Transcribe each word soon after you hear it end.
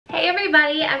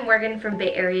everybody, I'm Morgan from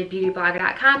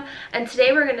BayAreaBeautyBlogger.com, and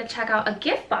today we're going to check out a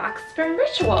gift box from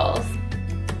Rituals.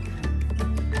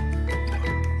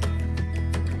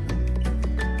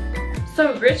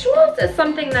 So Rituals is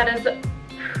something that is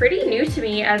pretty new to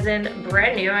me, as in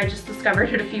brand new. I just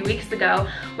discovered it a few weeks ago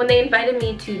when they invited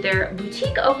me to their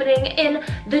boutique opening in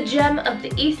the gem of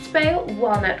the East Bay,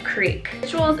 Walnut Creek.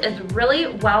 Rituals is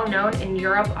really well known in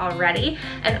Europe already,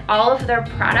 and all of their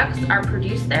products are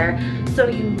produced there, so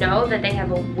you know that they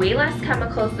have way less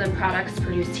chemicals than products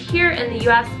produced here in the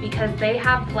US, because they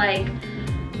have like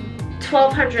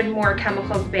 1,200 more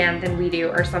chemicals banned than we do,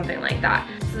 or something like that.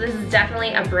 So this is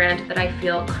definitely a brand that I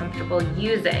feel comfortable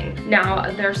using. Now,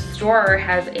 their store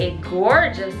has a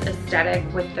gorgeous aesthetic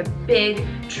with the big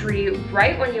tree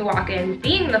right when you walk in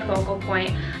being the focal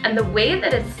point, and the way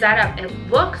that it's set up, it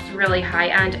looks really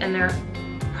high-end, and their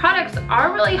products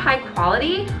are really high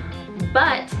quality,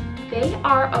 but they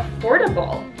are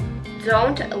affordable.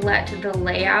 Don't let the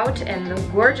layout and the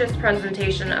gorgeous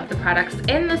presentation of the products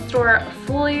in the store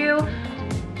fool you.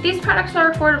 These products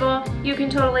are affordable. You can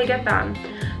totally get them.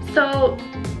 So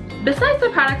besides the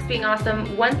products being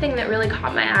awesome, one thing that really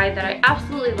caught my eye that I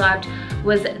absolutely loved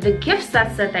was the gift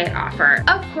sets that they offer.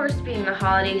 Of course, being the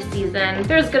holiday season,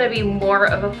 there's gonna be more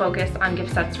of a focus on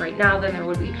gift sets right now than there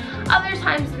would be other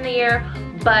times in the year,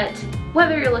 but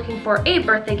whether you're looking for a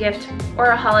birthday gift or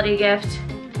a holiday gift,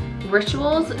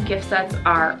 Rituals gift sets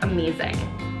are amazing.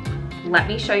 Let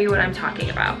me show you what I'm talking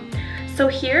about. So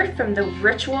here from the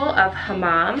Ritual of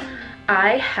Hammam,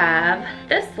 I have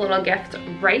this little gift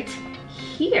right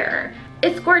here.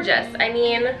 It's gorgeous. I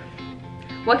mean,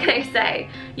 what can I say?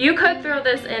 You could throw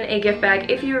this in a gift bag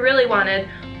if you really wanted,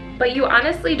 but you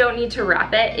honestly don't need to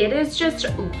wrap it. It is just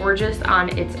gorgeous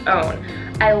on its own.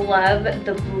 I love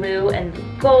the blue and the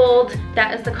gold.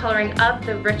 That is the coloring of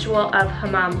the Ritual of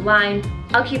Hammam line.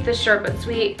 I'll keep this short but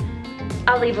sweet.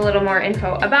 I'll leave a little more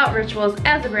info about Rituals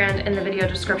as a brand in the video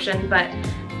description, but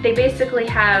they basically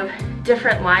have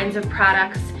different lines of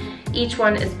products. Each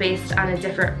one is based on a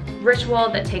different ritual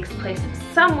that takes place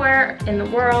somewhere in the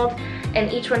world,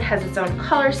 and each one has its own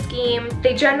color scheme.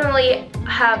 They generally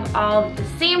have all the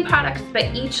same products,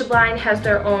 but each line has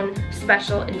their own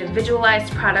special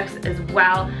individualized products as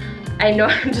well. I know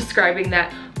I'm describing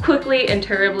that quickly and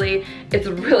terribly. It's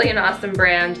really an awesome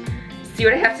brand. See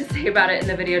what I have to say about it in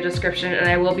the video description, and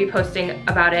I will be posting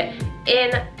about it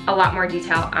in a lot more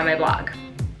detail on my blog.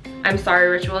 I'm sorry,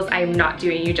 Rituals, I am not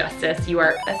doing you justice. You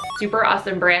are a super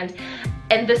awesome brand,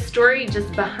 and the story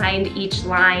just behind each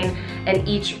line and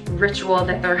each ritual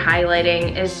that they're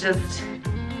highlighting is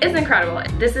incredible.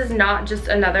 This is not just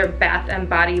another bath and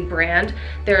body brand.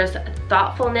 There's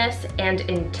thoughtfulness and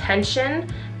intention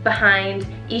behind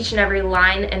each and every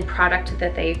line and product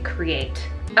that they create.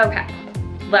 Okay,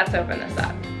 let's open this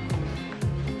up.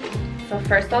 So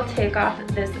first I'll take off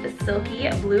this silky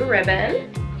blue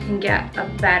ribbon and get a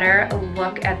better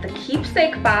look at the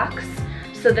keepsake box.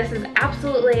 So this is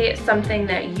absolutely something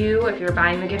that you, if you're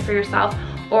buying the gift for yourself,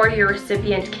 or your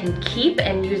recipient can keep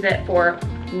and use it for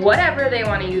whatever they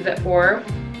want to use it for.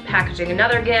 Packaging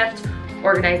another gift,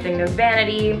 organizing their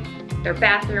vanity, their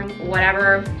bathroom,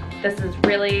 whatever. This is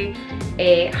really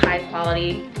a high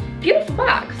quality, beautiful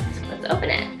box. Let's open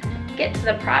it, get to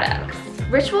the products.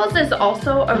 Rituals is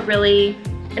also a really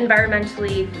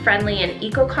environmentally friendly and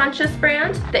eco-conscious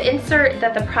brand. The insert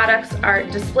that the products are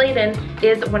displayed in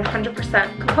is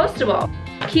 100% compostable.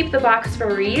 Keep the box for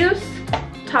reuse,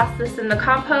 toss this in the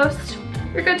compost,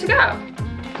 you're good to go.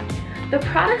 The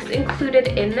products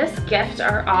included in this gift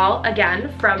are all,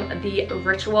 again, from the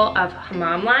Ritual of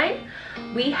Hammam line.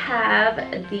 We have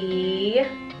the,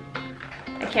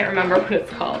 I can't remember what it's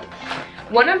called.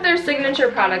 One of their signature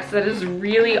products that is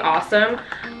really awesome.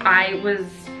 I was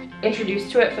introduced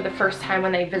to it for the first time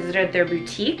when they visited their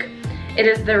boutique. It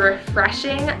is the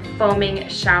Refreshing Foaming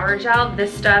Shower Gel.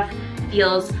 This stuff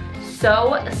feels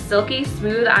so silky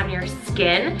smooth on your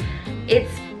skin. It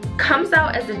comes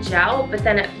out as a gel, but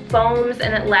then it foams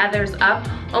and it lathers up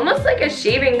almost like a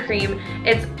shaving cream.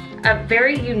 It's a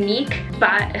very unique,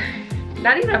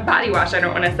 not even a body wash, I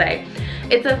don't want to say.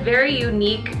 It's a very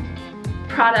unique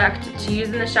product to use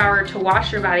in the shower to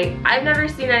wash your body. I've never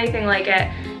seen anything like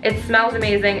it. It smells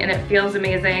amazing and it feels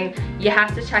amazing. You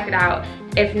have to check it out.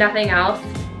 If nothing else,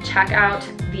 check out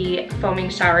the foaming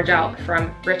shower gel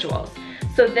from Rituals.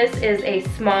 So this is a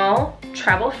small,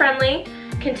 travel-friendly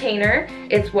container.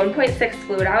 It's 1.6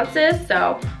 fluid ounces,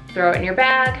 so throw it in your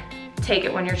bag, take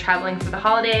it when you're traveling for the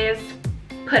holidays,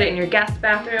 put it in your guest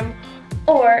bathroom,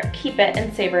 or keep it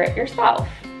and savor it yourself.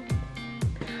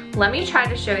 Let me try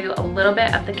to show you a little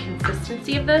bit of the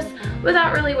consistency of this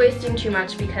without really wasting too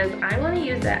much, because I want to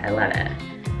use it. I love it.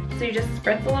 So you just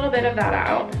spritz a little bit of that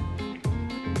out.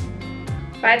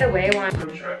 By the way,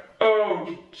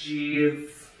 oh, jeez.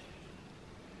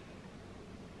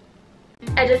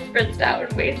 I just spritzed out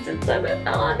and wasted some. It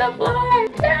fell on the floor.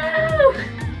 No!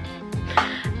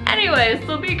 Anyways,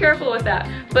 so be careful with that.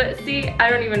 But see,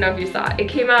 I don't even know if you saw it. It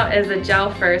came out as a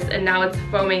gel first and now it's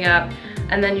foaming up.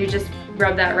 And then you just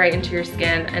rub that right into your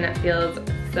skin and it feels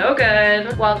so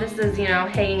good. While this is, you know,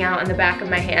 hanging out in the back of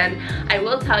my hand, I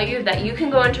will tell you that you can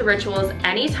go into Rituals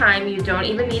anytime. You don't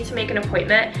even need to make an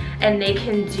appointment and they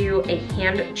can do a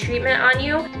hand treatment on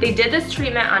you. They did this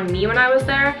treatment on me when I was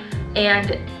there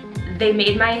and they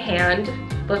made my hand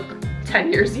look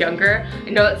 10 years younger. I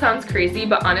know it sounds crazy,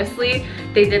 but honestly,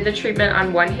 they did the treatment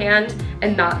on one hand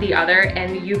and not the other,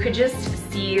 and you could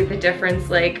just see the difference.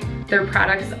 Like, their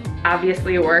products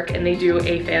obviously work and they do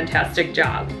a fantastic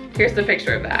job. Here's the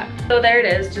picture of that. So there it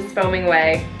is, just foaming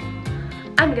away.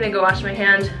 I'm gonna go wash my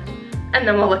hand and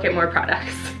then we'll look at more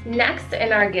products. Next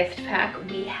in our gift pack,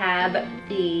 we have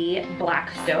the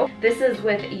black soap. This is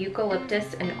with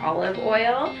eucalyptus and olive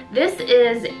oil. This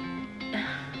is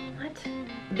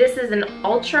an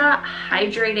ultra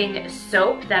hydrating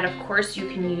soap that of course you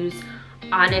can use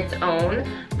on its own,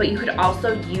 but you could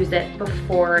also use it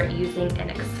before using an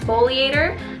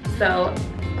exfoliator. So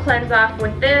cleanse off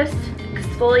with this,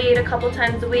 exfoliate a couple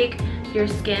times a week. Your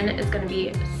skin is gonna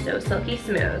be so silky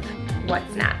smooth.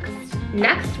 What's next?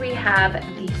 Next we have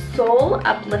the Soul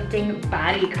Uplifting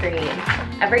Body Cream.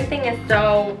 Everything is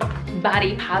so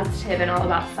body positive and all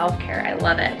about self-care. I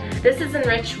love it. This is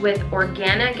enriched with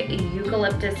organic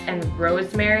eucalyptus and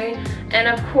rosemary, and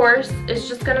of course it's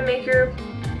just gonna make your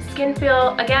skin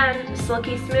feel, again,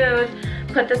 silky smooth.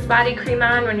 Put this body cream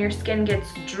on when your skin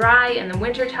gets dry in the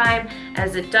winter time,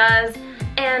 as it does,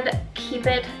 and keep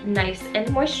it nice and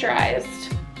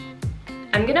moisturized.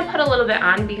 I'm gonna put a little bit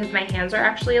on because my hands are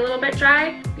actually a little bit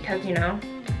dry because, you know,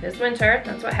 this winter,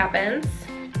 that's what happens.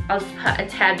 I'll just put a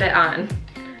tad bit on.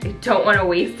 I don't want to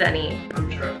waste any.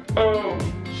 Oh,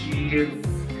 jeez.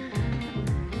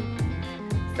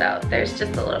 So there's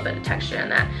just a little bit of texture in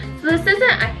that. So this isn't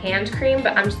a hand cream,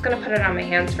 but I'm just gonna put it on my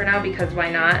hands for now because why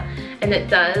not? And it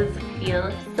does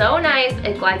feel so nice.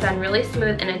 It glides on really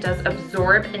smooth and it does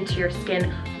absorb into your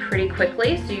skin pretty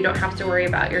quickly, so you don't have to worry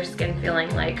about your skin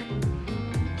feeling like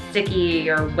sticky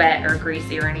or wet or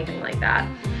greasy or anything like that.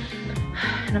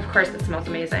 And of course it smells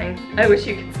amazing. I wish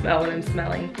you could smell what I'm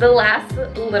smelling. The last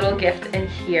little gift in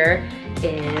here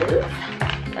is,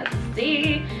 let's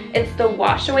see, it's the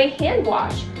Wash Away Hand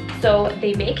Wash. So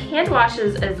they make hand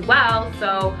washes as well,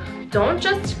 so don't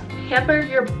just pamper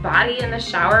your body in the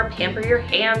shower, pamper your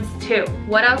hands too.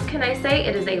 What else can I say?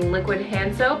 It is a liquid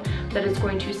hand soap that is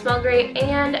going to smell great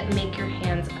and make your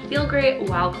hands feel great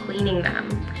while cleaning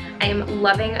them. I am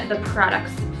loving the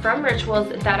products from Rituals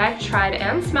that I've tried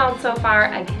and smelled so far.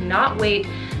 I cannot wait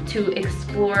to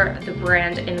explore the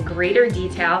brand in greater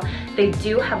detail. They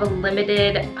do have a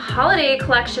limited holiday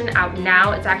collection out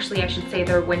now. It's actually, I should say,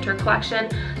 their winter collection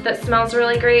that smells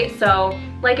really great. So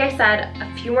like I said,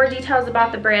 a few more details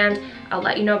about the brand. I'll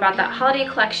let you know about that holiday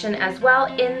collection as well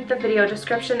in the video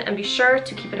description, and be sure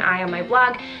to keep an eye on my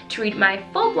blog to read my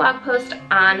full blog post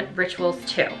on Rituals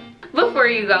too. Before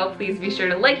you go, please be sure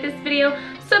to like this video,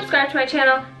 subscribe to my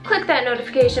channel, click that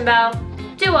notification bell,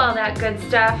 do all that good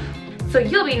stuff, so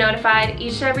you'll be notified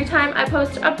each and every time I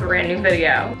post a brand new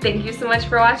video. Thank you so much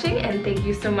for watching, and thank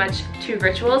you so much to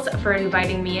Rituals for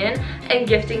inviting me in and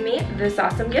gifting me this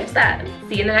awesome gift set.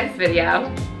 See you in the next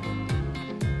video.